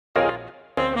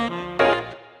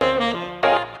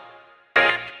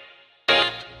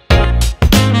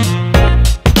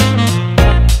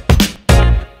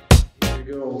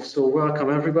welcome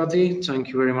everybody. Thank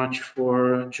you very much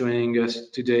for joining us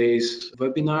today's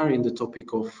webinar in the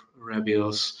topic of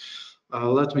ReBilS.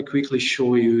 Let me quickly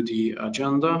show you the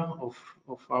agenda of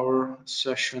our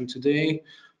session today.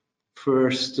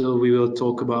 First, we will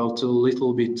talk about a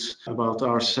little bit about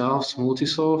ourselves,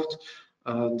 MultiSoft.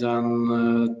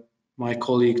 Then my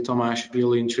colleague Tamás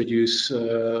will introduce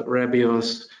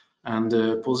ReBilS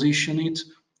and position it.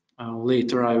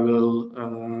 Later I will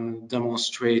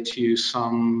demonstrate you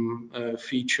some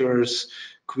features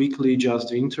quickly, just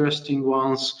the interesting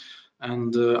ones,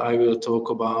 and I will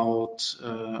talk about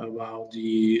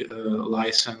the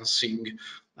licensing.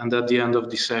 And at the end of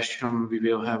the session, we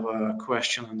will have a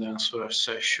question and answer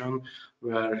session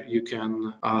where you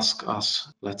can ask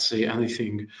us, let's say,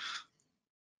 anything.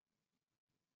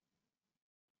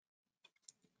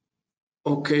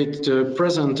 Okay, the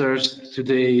presenters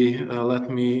today,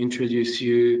 let me introduce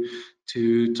you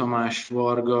to Tamás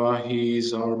Varga. He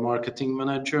is our marketing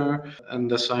manager,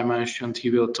 and as I mentioned, he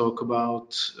will talk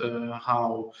about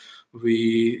how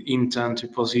we intend to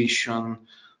position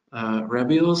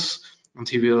ReBilS, and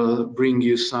he will bring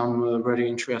you some very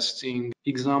interesting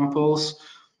examples.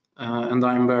 And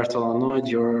I'm Bertalan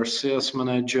Nagy, your sales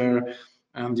manager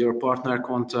and your partner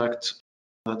contact.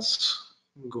 Let's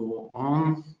go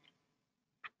on.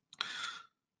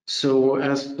 So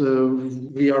as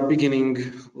we are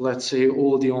beginning, let's say,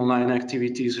 all the online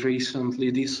activities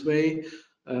recently this way,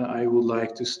 I would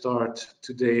like to start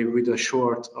today with a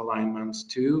short alignment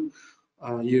too.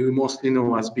 You mostly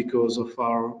know us because of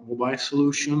our mobile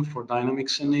solution for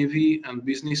Dynamics NAV and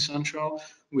Business Central,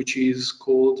 which is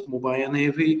called Mobile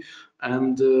NAV,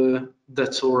 and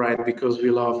that's all right because we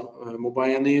love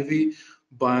Mobile NAV.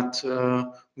 But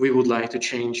we would like to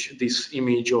change this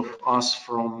image of us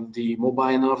from the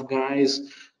mobile nav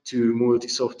guys to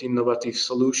MultiSoft Innovative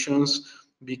Solutions,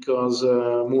 because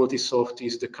MultiSoft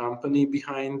is the company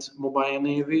behind Mobile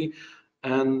NAV,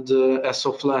 and as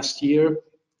of last year,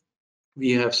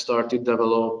 we have started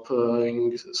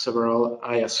developing several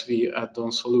ISV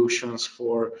add-on solutions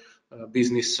for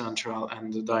Business Central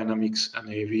and Dynamics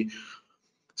NAV.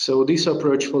 So this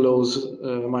approach follows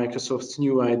Microsoft's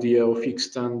new idea of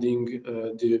extending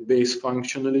the base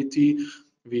functionality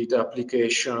with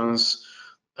applications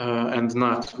and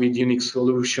not with unique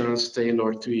solutions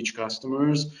tailored to each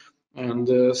customers.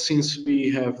 And since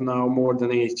we have now more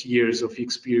than 8 years of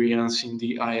experience in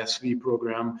the ISV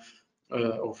program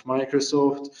of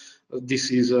Microsoft, this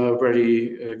is a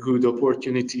very good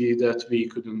opportunity that we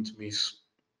couldn't miss.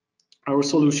 Our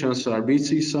solutions are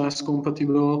BC SaaS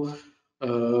compatible,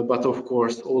 but of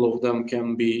course, all of them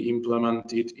can be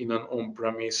implemented in an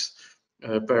on-premise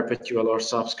perpetual or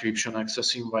subscription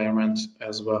access environment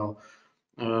as well.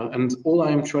 And all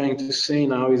I'm trying to say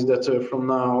now is that from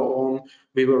now on,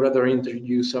 we will rather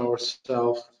introduce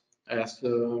ourselves as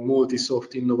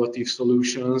MultiSoft Innovative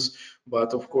Solutions,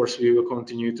 but of course, we will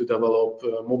continue to develop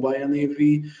Mobile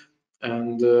NAV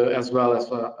and as well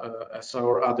as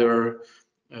our other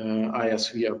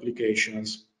ISV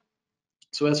applications.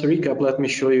 So as a recap, let me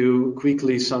show you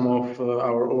quickly some of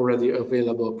our already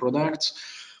available products.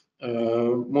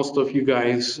 Most of you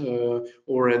guys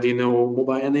already know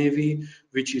Mobile NAV,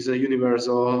 which is a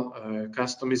universal,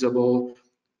 customizable,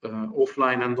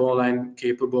 offline and online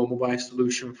capable mobile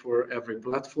solution for every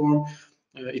platform.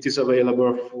 It is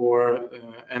available for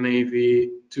NAV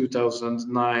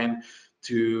 2009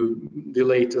 to the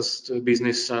latest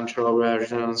Business Central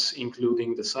versions,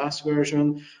 including the SaaS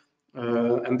version.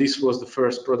 And this was the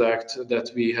first product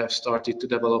that we have started to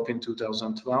develop in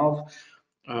 2012.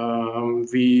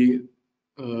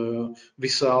 We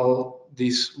sell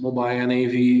this Mobile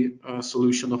NAV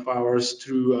solution of ours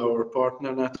through our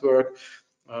partner network,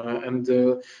 and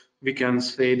we can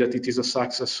say that it is a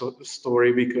success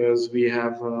story because we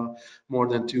have more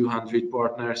than 200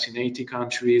 partners in 80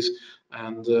 countries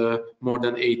and more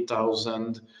than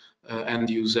 8,000 end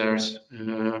users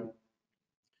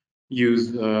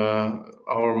use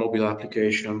our mobile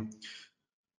application.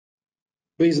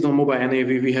 Based on Mobile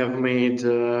NAV, we have made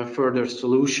further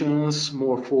solutions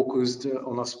more focused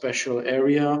on a special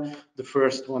area. The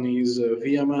first one is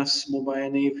VMS Mobile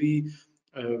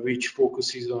NAV, which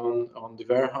focuses on the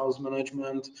warehouse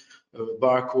management,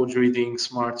 barcode reading,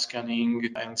 smart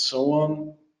scanning, and so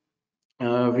on.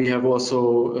 We have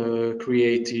also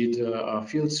created a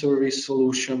field service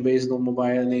solution based on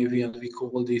Mobile NAV, and we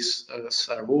call this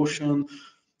Servotion.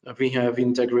 We have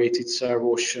integrated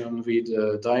Servotion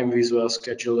with Dime Visual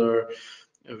Scheduler.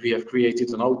 We have created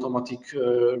an automatic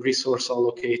resource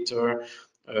allocator,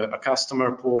 a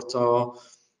customer portal,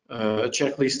 a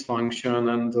checklist function,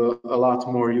 and a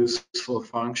lot more useful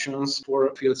functions for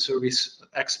a field service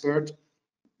expert.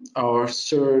 Our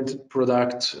third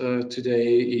product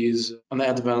today is an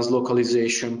advanced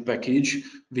localization package.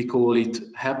 We call it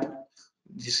HEP.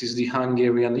 This is the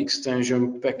Hungarian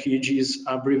Extension Packages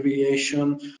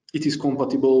abbreviation. It is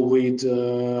compatible with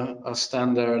a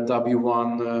standard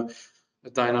W1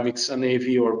 Dynamics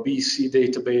NAV or BC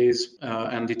database,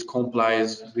 and it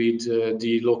complies with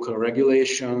the local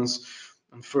regulations.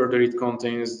 And further, it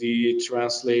contains the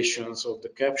translations of the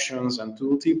captions and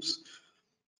tooltips.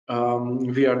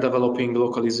 We are developing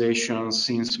localization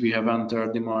since we have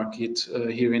entered the market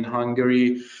here in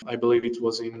Hungary. I believe it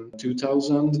was in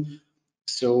 2000.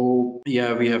 So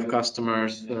yeah, we have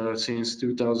customers since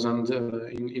 2000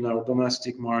 in our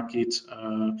domestic market,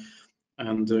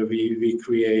 and we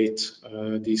create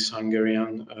this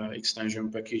Hungarian extension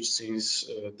package since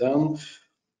then.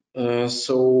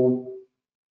 So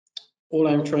all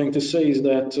I'm trying to say is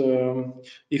that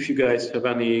if you guys have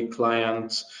any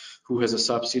client who has a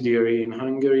subsidiary in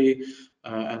Hungary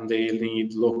and they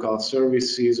need local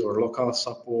services or local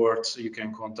support, you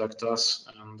can contact us,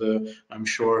 and I'm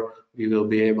sure we will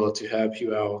be able to help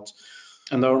you out.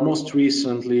 And our most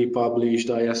recently published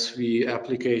ISV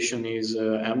application is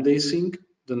MDSync.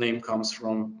 The name comes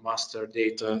from Master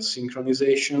Data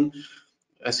Synchronization.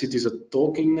 As it is a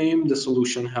talking name, the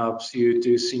solution helps you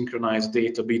to synchronize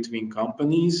data between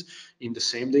companies in the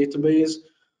same database.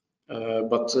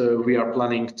 But we are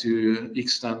planning to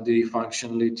extend the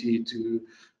functionality to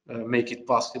make it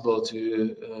possible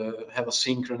to have a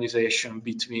synchronization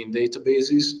between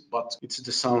databases, but it's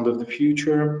the sound of the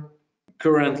future.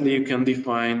 Currently, you can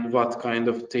define what kind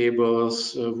of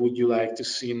tables would you like to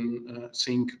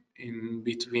sync in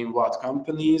between what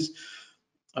companies.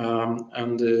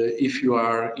 And if you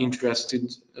are interested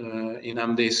in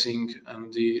MDSync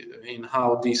and in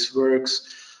how this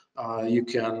works, you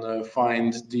can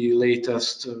find the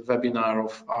latest webinar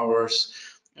of ours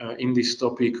in this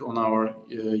topic on our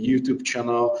YouTube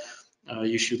channel.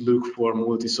 You should look for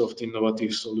MultiSoft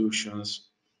Innovative Solutions.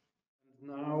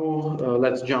 Now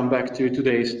let's jump back to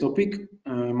today's topic.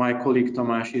 My colleague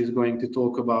Tamás is going to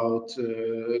talk about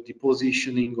the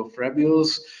positioning of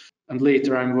ReBilS, and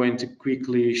later I'm going to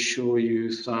quickly show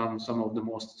you some of the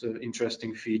most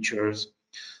interesting features.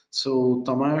 So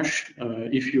Tamás,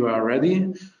 if you are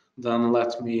ready, then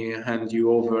let me hand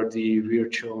you over the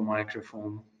virtual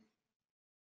microphone.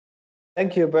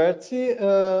 Thank you, Bertie.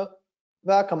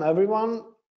 Welcome everyone.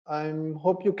 I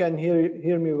hope you can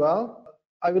hear me well.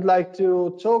 I would like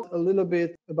to talk a little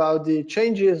bit about the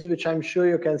changes which I'm sure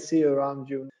you can see around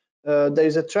you. There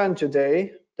is a trend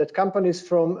today that companies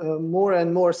from more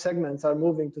and more segments are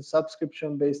moving to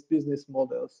subscription-based business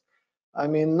models. I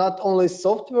mean, not only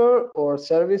software or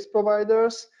service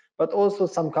providers, but also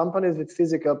some companies with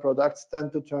physical products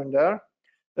tend to turn there.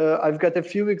 I've got a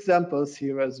few examples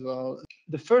here as well.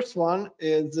 The first one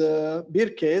is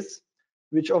BeerCase,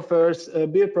 which offers a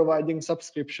beer providing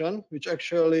subscription, which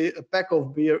actually a pack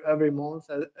of beer every month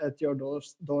at your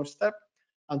doorstep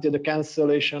until the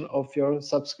cancellation of your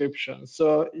subscription.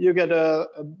 So you get a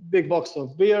big box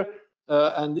of beer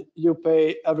and you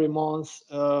pay every month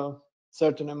a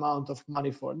certain amount of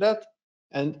money for that,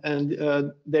 and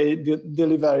they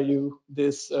deliver you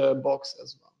this box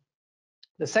as well.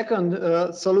 The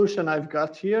second solution I've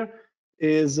got here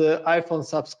is iPhone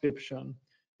subscription.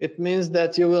 It means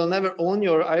that you will never own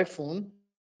your iPhone,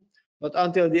 but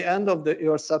until the end of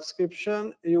your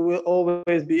subscription, you will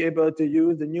always be able to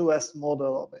use the newest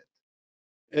model of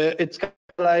it. It's kind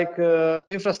of like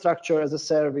infrastructure as a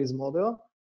service model,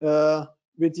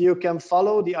 which you can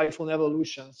follow the iPhone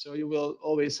evolution. So you will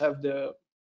always have the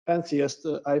fanciest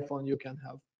iPhone you can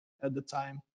have at the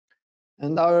time.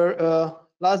 And our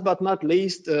last but not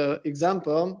least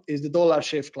example is the Dollar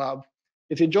Shave Club.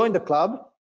 If you join the club,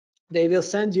 they will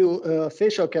send you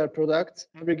facial care products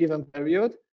every given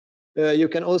period. You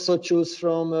can also choose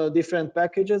from different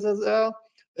packages as well.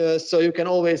 So you can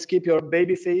always keep your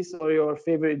baby face or your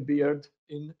favorite beard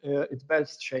in its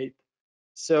best shape.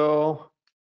 So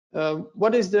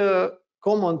what is the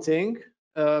common thing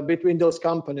between those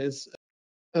companies?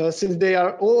 Since they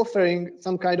are all offering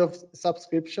some kind of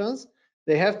subscriptions,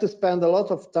 they have to spend a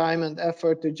lot of time and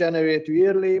effort to generate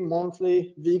yearly,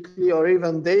 monthly, weekly, or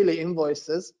even daily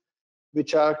invoices,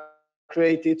 which are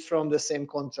created from the same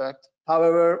contract.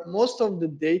 However, most of the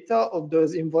data of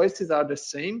those invoices are the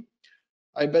same.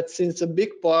 I bet since a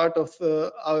big part of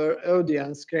our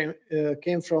audience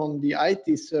came from the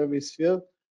IT service field,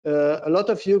 a lot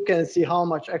of you can see how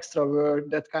much extra work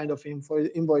that kind of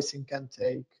invoicing can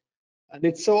take. And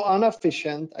it's so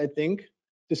inefficient, I think,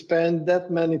 to spend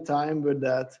that many time with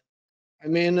that. I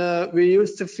mean, we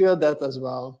used to feel that as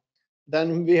well.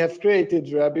 Then we have created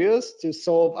ReBilS to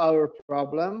solve our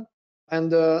problem.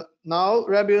 And now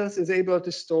ReBilS is able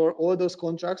to store all those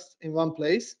contracts in one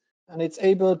place, and it's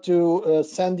able to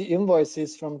send the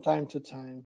invoices from time to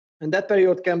time. And that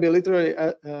period can be literally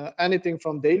anything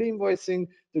from daily invoicing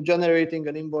to generating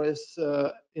an invoice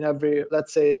in every,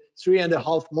 let's say,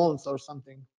 3.5 months or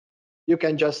something. You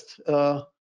can just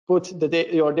put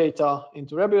your data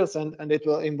into ReBilS, and it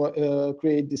will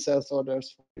create the sales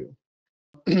orders for you.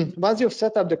 Once you've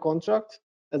set up the contract,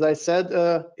 as I said,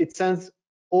 it sends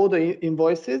all the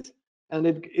invoices, and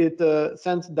it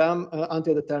sends them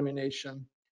until the termination.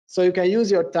 So you can use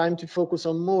your time to focus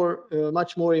on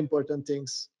much more important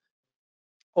things.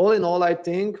 All in all, I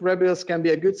think ReBilS can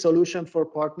be a good solution for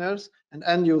partners and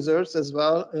end users as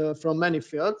well from many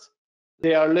fields.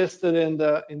 They are listed in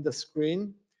the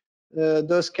screen.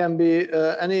 Those can be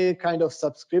any kind of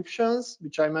subscriptions,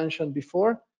 which I mentioned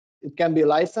before. It can be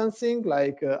licensing,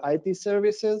 like IT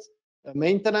services,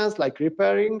 maintenance, like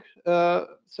repairing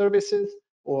services,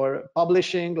 or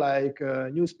publishing, like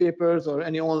newspapers or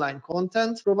any online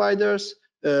content providers.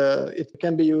 It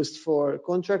can be used for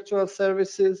contractual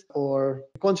services or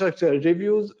contractual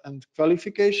reviews and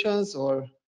qualifications, or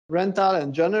rental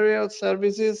and general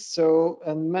services, so,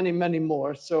 and many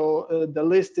more. So the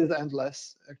list is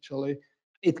endless, actually.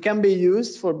 It can be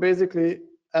used for basically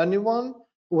anyone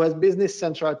who has business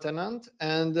central tenant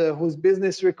and whose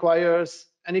business requires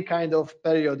any kind of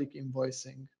periodic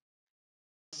invoicing.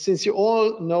 Since you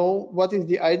all know what is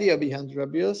the idea behind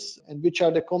ReBilS and which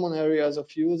are the common areas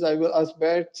of use, I will ask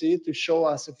Bertie to show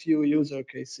us a few user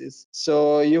cases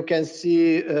so you can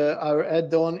see our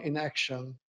add-on in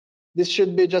action. This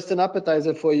should be just an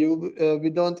appetizer for you. We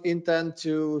don't intend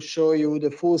to show you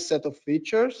the full set of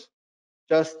features,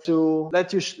 just to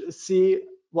let you see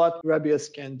what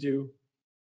ReBilS can do.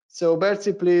 So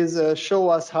Bertie, please show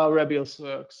us how ReBilS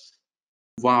works.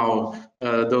 Wow,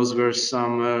 those were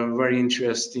some very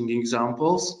interesting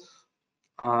examples.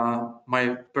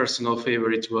 My personal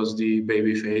favorite was the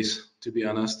baby face, to be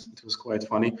honest. It was quite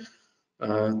funny.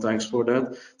 Thanks for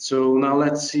that. So now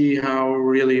let's see how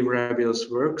really ReBilS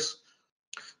works.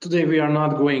 Today we are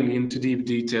not going into deep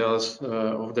details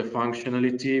of the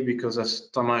functionality because, as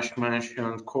Tamás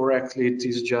mentioned correctly, it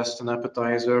is just an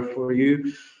appetizer for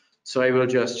you. So I will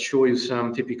just show you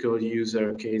some typical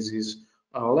user cases.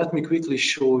 Let me quickly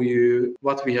show you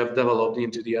what we have developed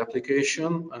into the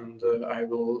application, and I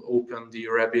will open the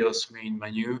ReBilS main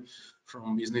menu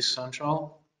from Business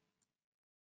Central.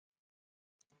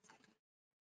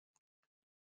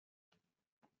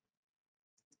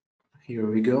 Here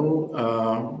we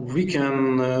go. We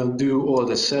can do all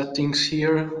the settings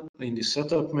here in the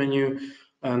setup menu,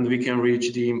 and we can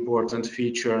reach the important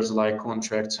features like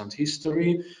contracts and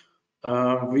history.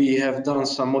 We have done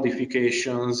some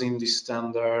modifications in the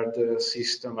standard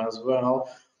system as well,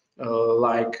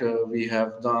 we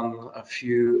have done a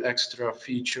few extra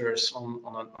features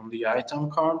on the item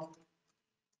card.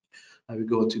 I will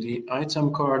go to the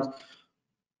item card.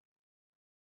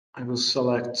 I will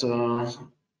select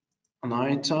an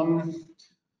item,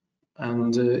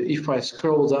 and if I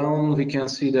scroll down, we can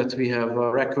see that we have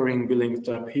a recurring billing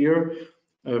tab here,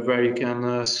 where you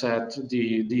can set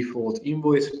the default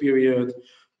invoice period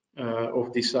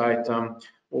of this item,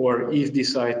 or if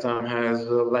this item has,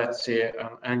 let's say,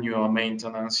 an annual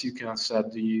maintenance, you can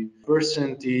set the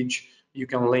percentage. You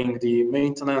can link the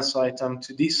maintenance item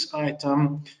to this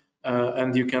item,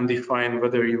 and you can define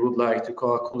whether you would like to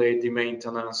calculate the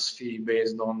maintenance fee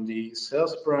based on the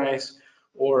sales price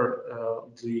or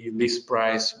the list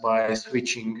price by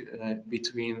switching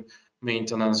between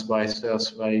maintenance by sales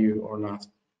value or not.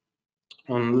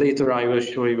 And later I will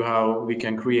show you how we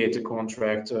can create a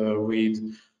contract with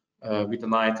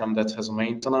an item that has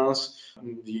maintenance.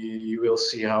 You will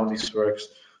see how this works.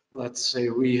 Let's say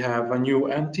we have a new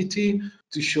entity.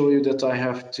 To show you that, I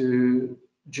have to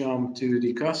jump to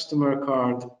the customer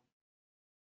card.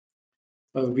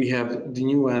 We have the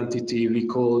new entity. We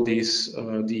call this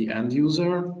the end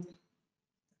user.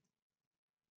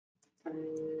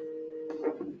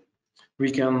 We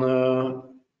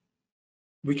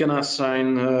can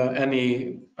assign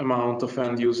any amount of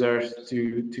end users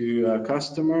to a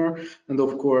customer, and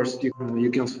of course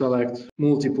you can select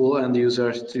multiple end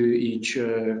users to each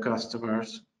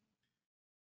customers.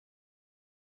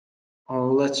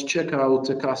 Let's check out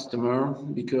the customer,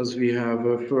 because we have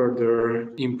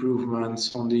further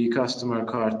improvements on the customer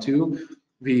card too.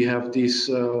 We have this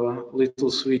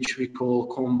little switch we call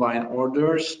combine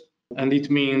orders, and it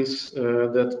means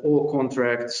that all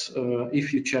contracts,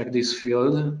 if you check this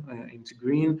field into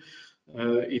green,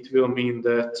 it will mean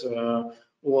that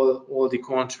all the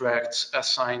contracts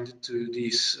assigned to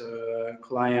this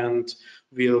client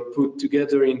will put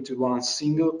together into one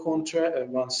single contract,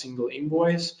 one single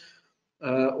invoice.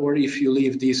 Or if you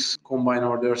leave this combine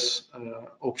orders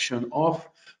option off,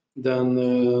 then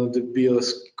the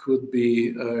bills could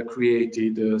be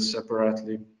created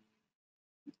separately.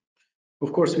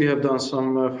 Of course, we have done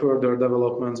some further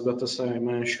developments, but as I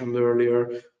mentioned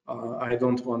earlier, I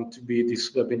don't want to be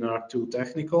this webinar too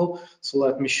technical, so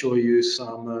let me show you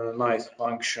some nice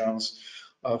functions.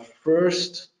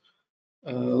 First,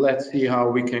 let's see how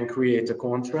we can create a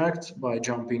contract by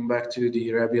jumping back to the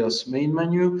ReBilS main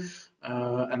menu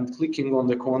and clicking on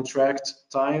the contract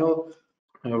tile.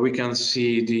 We can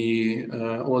see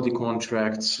all the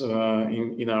contracts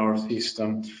in our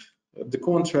system. The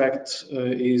contract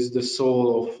is the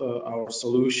soul of our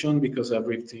solution because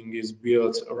everything is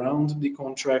built around the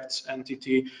contracts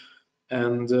entity,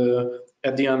 and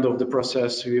at the end of the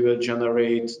process we will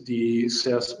generate the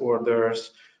sales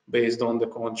orders based on the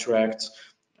contracts,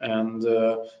 and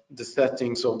the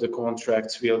settings of the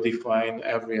contracts will define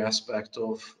every aspect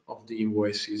of the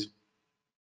invoices.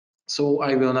 So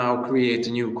I will now create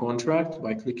a new contract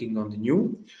by clicking on the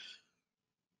new.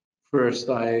 First,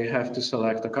 I have to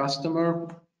select a customer.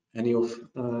 Any of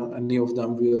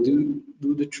them will do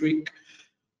the trick.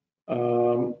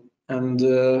 And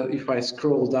if I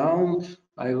scroll down,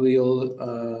 I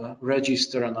will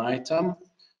register an item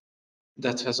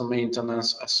that has a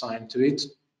maintenance assigned to it.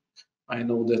 I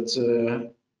know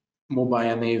that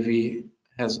mobile NAV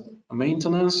has a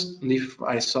maintenance, and if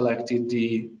I selected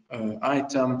the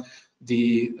item,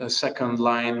 the second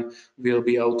line will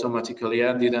be automatically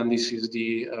added, and this is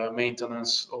the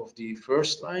maintenance of the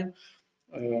first line.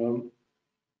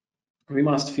 We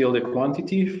must fill the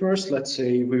quantity first. Let's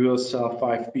say we will sell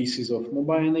 5 pieces of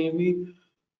mobile NAV.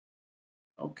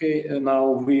 Okay, and now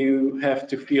we have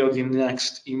to fill the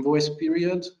next invoice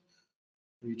period,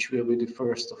 which will be the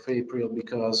 1st of April,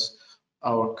 because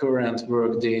our current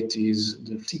work date is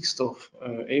the 6th of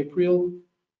April.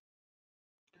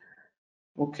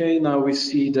 Okay, now we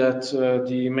see that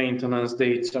the maintenance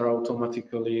dates are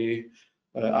automatically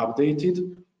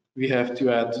updated. We have to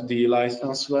add the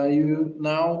license value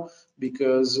now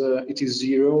because it is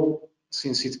 0,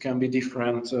 since it can be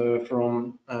different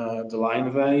from the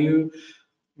line value,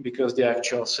 because the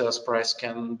actual sales price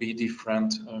can be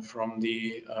different from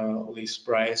the list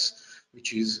price,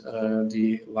 which is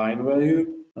the line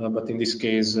value. But in this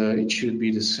case, it should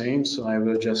be the same. So I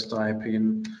will just type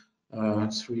in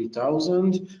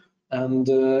 3,000. And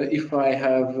if I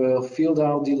have filled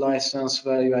out the license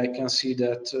value, I can see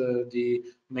that the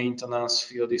maintenance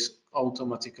field is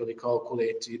automatically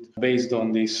calculated based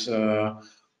on this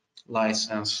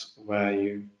license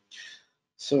value.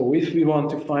 So if we want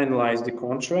to finalize the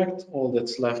contract, all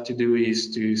that's left to do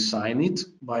is to sign it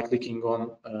by clicking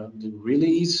on the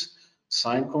Release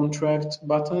Sign Contract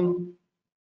button.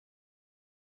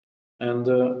 And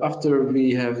after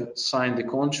we have signed the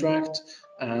contract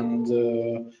and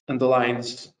the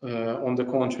lines on the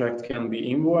contract can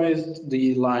be invoiced,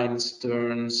 the lines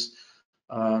turns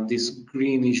this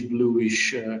greenish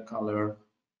bluish color.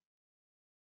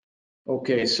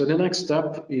 Okay, so the next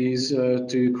step is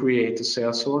to create a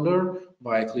sales order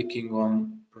by clicking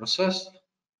on Process,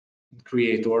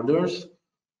 Create Orders.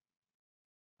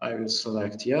 I will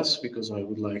select Yes because I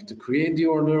would like to create the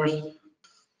orders.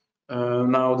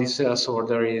 Now the sales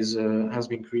order has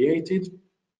been created,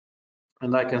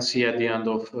 and I can see at the end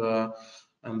of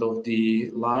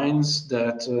the lines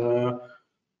that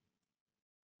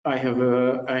I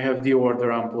have the order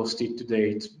unposted to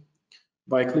date.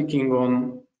 By clicking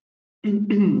on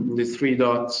the 3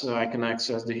 dots, I can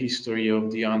access the history of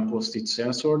the unposted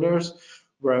sales orders,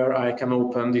 where I can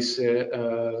open this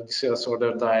the sales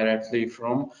order directly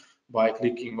from by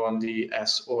clicking on the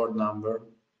S order number.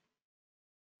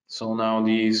 So now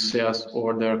the sales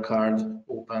order card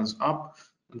opens up,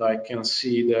 and I can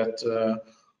see that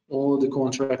all the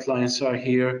contract lines are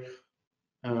here.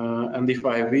 And if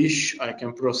I wish, I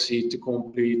can proceed to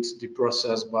complete the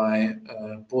process by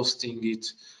posting it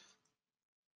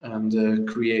and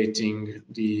creating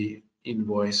the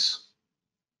invoice.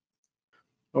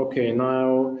 Okay,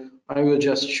 now I will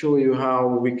just show you how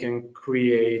we can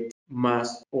create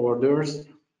mass orders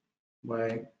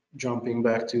by jumping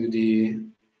back to the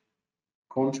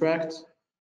contract.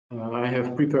 I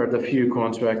have prepared a few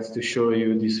contracts to show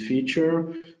you this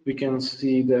feature. We can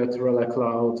see that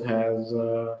RelaCloud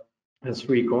has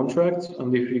 3 contracts,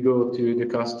 and if we go to the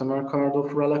customer card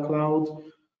of RelaCloud,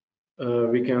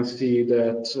 we can see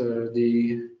that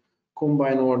the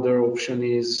combine order option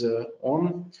is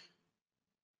on,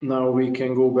 Now we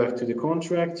can go back to the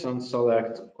contracts and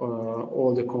select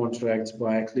all the contracts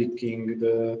by clicking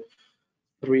the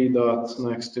three dots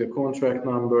next to a contract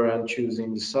number and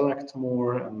choosing the select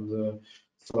more and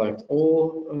select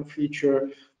all feature.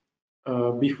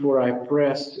 Before I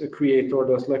press create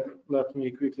orders, let me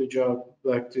quickly jump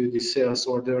back to the sales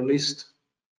order list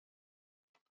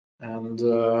and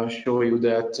show you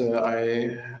that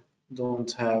I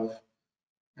don't have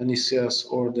any sales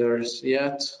orders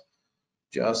yet.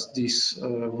 Just this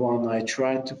one I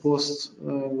tried to post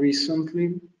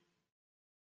recently.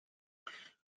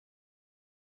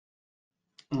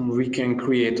 We can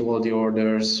create all the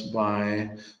orders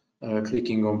by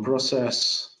clicking on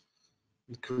process,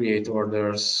 create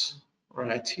orders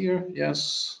right here,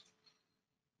 yes.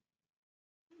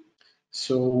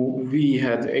 So we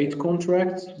had 8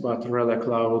 contracts, but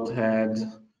ReLA had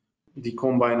the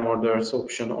combine orders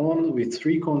option on with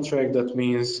 3 contracts. That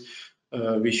means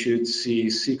we should see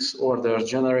 6 orders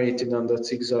generated, and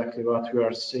that's exactly what we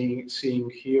are seeing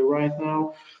here right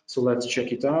now. So let's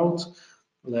check it out.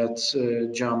 Let's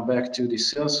jump back to the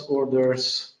sales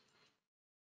orders.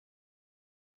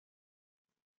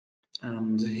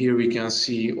 And here we can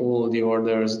see all the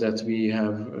orders that we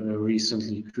have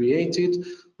recently created.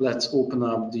 Let's open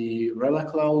up the ReLA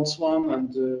Clouds one,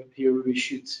 and here we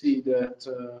should see that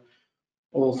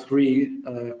all 3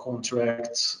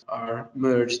 contracts are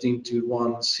merged into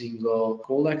one single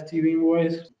collective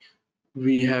invoice.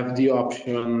 We have the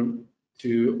option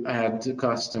to add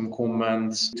custom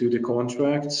comments to the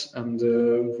contracts, and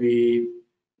we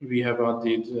have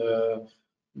added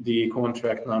the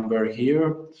contract number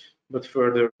here. But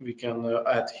further, we can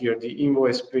add here the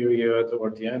invoice period or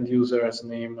the end user's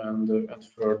name and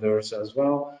furthers as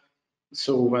well.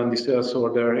 So when the sales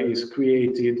order is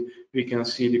created, we can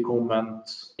see the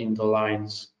comments in the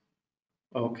lines.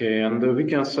 Okay, and we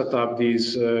can set up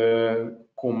these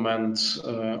comments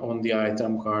on the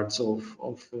item cards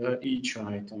of each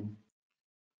item.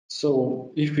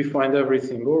 So if we find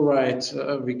everything all right,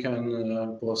 we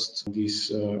can post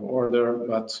this order,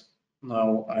 but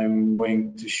now I'm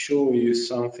going to show you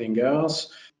something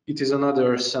else. It is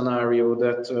another scenario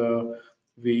that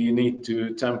we need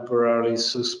to temporarily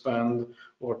suspend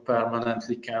or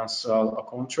permanently cancel a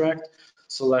contract.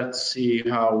 So let's see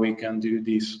how we can do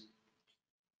this.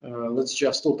 Let's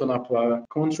just open up a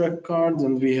contract card,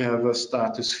 and we have a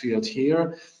status field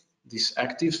here, this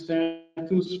active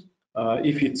status.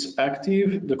 If it's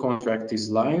active, the contract is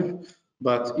live,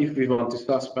 but if we want to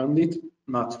suspend it,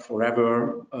 not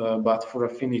forever, but for a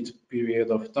finite period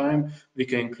of time, we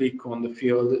can click on the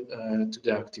field to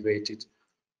deactivate it.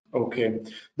 Okay,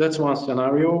 that's one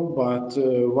scenario, but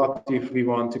what if we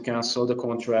want to cancel the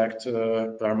contract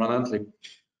permanently?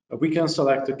 We can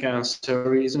select the cancel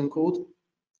reason code.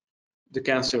 The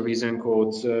cancel reason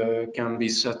codes can be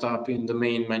set up in the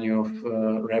main menu of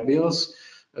ReBilS.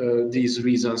 These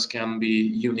reasons can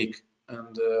be unique,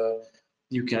 and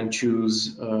you can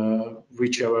choose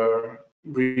whichever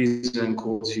reason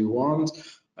codes you want.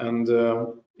 And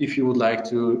if you would like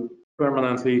to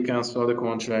permanently cancel the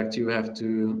contract, you have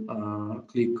to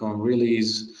click on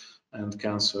release and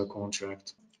cancel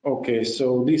contract. Okay,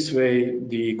 so this way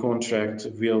the contract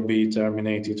will be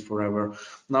terminated forever.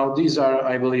 Now these are,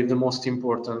 I believe, the most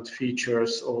important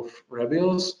features of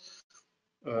ReBilS.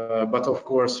 But of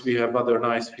course, we have other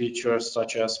nice features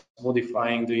such as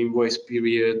modifying the invoice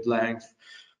period length,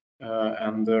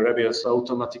 and ReBilS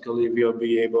automatically will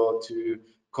be able to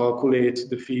calculate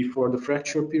the fee for the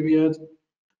fracture period,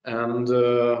 and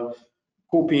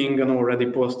copying an already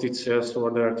posted sales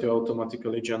order to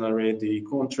automatically generate the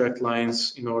contract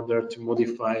lines in order to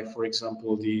modify, for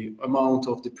example, the amount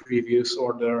of the previous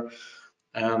order,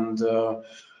 and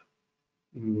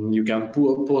you can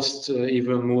post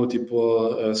even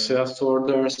multiple sales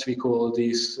orders. We call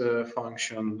this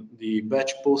function the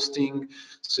batch posting,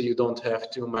 so you don't have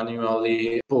to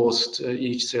manually post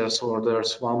each sales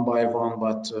orders one by one,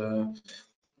 but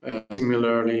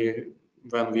similarly,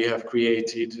 when we have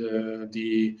created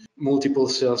the multiple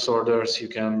sales orders, you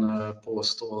can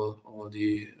post all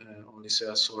the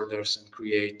sales orders and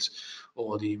create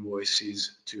all the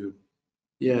invoices too.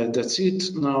 Yeah, that's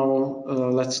it. Now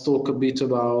let's talk a bit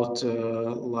about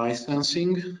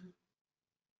licensing.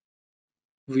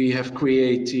 We have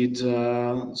created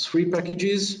 3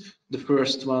 packages. The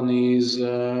first one is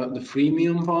the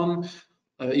freemium one.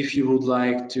 If you would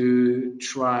like to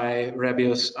try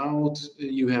ReBilS out,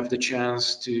 you have the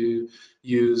chance to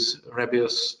use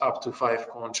ReBilS up to 5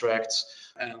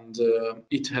 contracts, and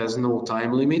it has no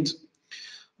time limit.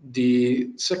 The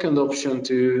second option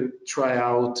to try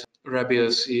out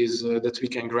ReBilS is that we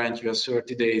can grant you a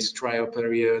 30 days trial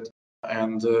period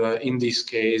and in this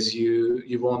case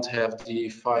you won't have the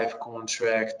 5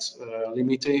 contract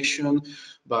limitation,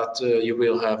 but you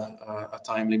will have a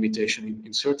time limitation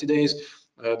in 30 days.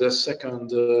 The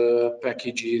second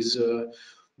package is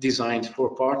designed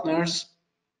for partners.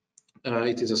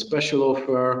 It is a special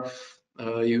offer.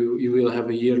 You will have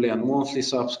a yearly and monthly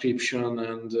subscription,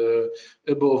 and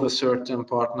above a certain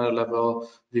partner level,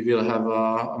 we will have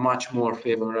a much more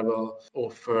favorable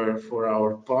offer for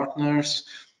our partners.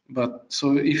 But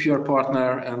so if you're a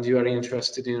partner and you are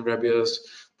interested in ReBilS,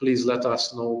 please let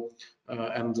us know,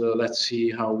 and let's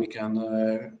see how we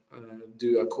can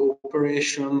do a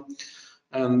cooperation.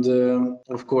 And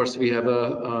of course, we have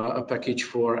a package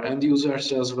for end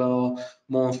users as well,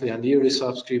 monthly and yearly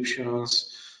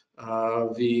subscriptions.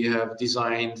 We have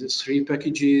designed 3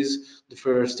 packages. The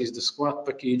first is the Squad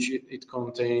package. It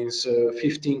contains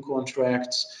 15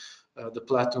 contracts. The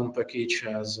Platinum package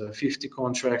has 50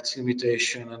 contracts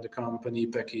limitation, and the Company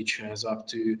package has up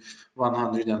to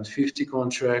 150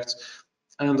 contracts.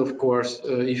 And of course,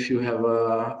 if you have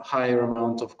a higher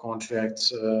amount of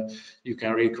contracts, you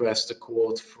can request a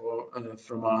quote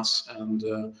from us, and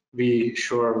we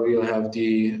sure will have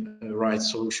the right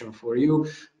solution for you.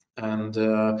 And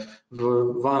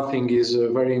one thing is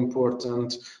very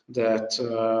important, that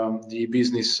the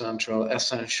Business Central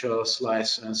Essentials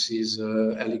license is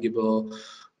eligible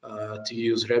to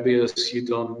use ReBilS. You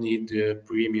don't need the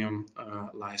premium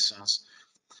license.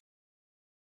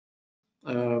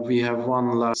 We have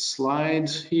one last slide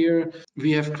here.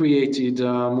 We have created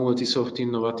a MultiSoft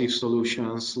Innovative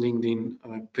Solutions LinkedIn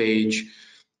page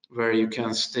where you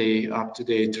can stay up to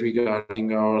date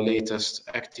regarding our latest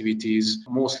activities,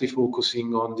 mostly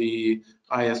focusing on the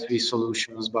ISV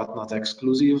solutions, but not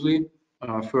exclusively.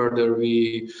 Further,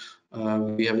 we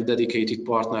have a dedicated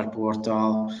partner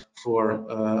portal for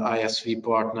ISV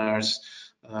partners.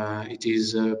 It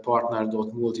is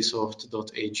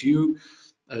partner.multisoft.hu.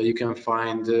 You can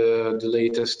find the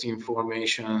latest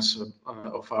informations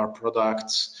of our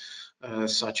products,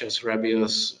 such as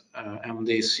ReBilS,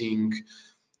 MD Sync,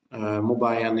 mobile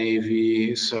and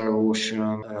AV,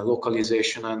 Servocean,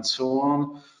 localization, and so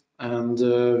on. And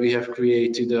we have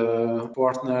created a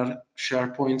partner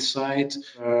SharePoint site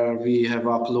where we have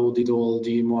uploaded all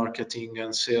the marketing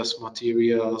and sales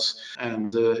materials.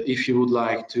 And if you would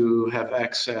like to have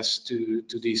access to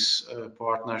this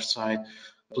partner site,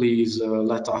 please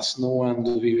let us know, and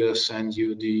we will send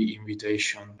you the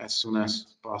invitation as soon as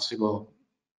possible.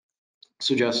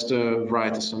 So just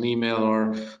write us an email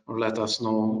or let us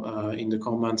know in the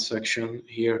comment section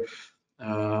here,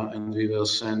 and we will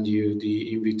send you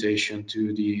the invitation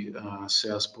to the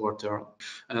sales portal.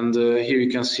 And here you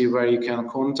can see where you can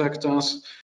contact us.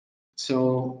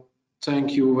 So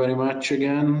thank you very much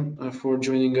again for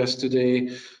joining us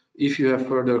today. If you have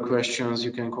further questions,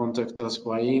 you can contact us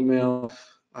by email.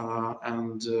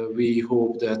 And we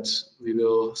hope that we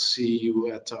will see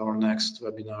you at our next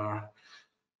webinar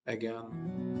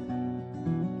again.